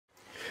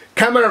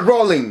Camera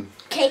rolling.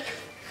 Okay.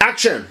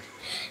 Action.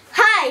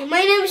 Hi,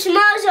 my name is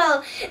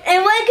Marzoo,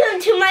 and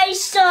welcome to my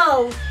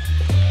show.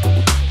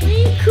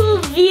 Really cool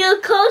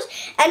vehicles,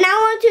 and I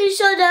want to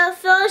show the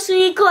first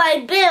vehicle I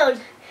built.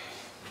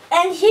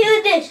 And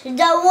here it is, the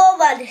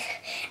robot. And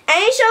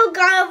it's so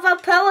got of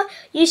a power,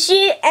 you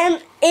see,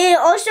 and it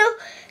also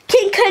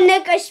can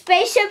connect a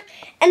spaceship,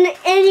 and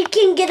you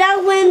can get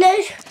out when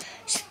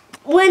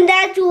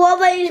that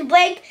robot is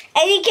break,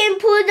 and you can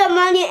put the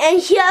money in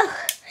here.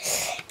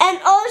 And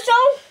also,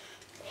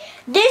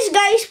 this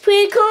guy is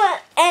pretty cool,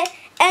 and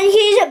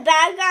he's a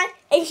bad guy,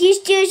 and he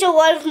steals a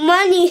lot of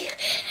money. And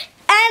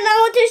I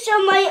want to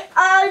show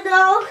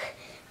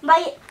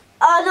my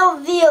other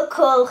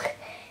vehicle.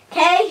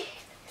 Okay,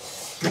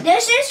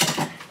 this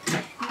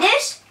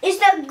is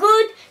the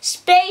good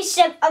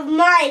spaceship of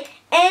mine,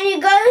 and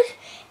it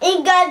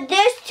got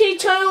this to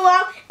turn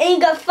around, and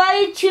it got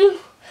fire to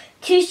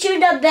shoot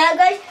the bad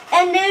guys,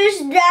 and there's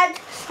that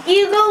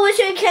eagle which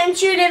you can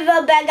shoot if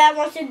a bad guy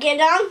wants to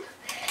get on,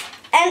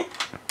 and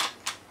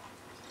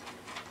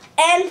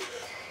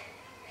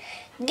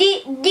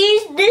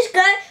this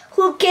guy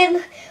who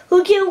can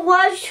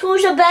watch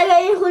who's a bad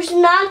guy and who's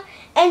not,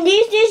 and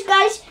these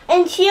guys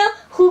and here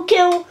who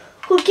can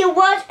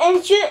watch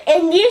and shoot,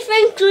 and these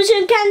things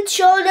who can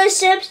show the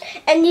ships,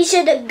 and these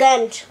are the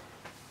guns.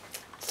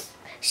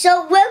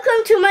 So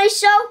welcome to my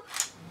show,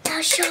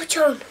 the show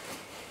turn.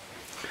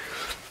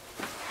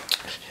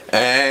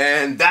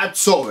 And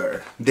that's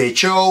over. The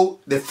show,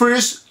 the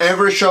first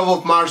ever show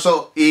of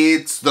Marzoo,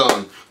 it's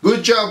done.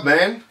 Good job,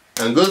 man.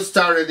 And good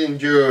started in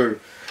your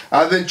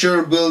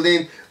adventure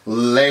building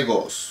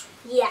Legos.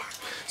 Yeah.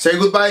 Say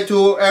goodbye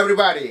to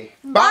everybody.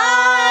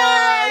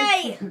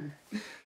 Bye.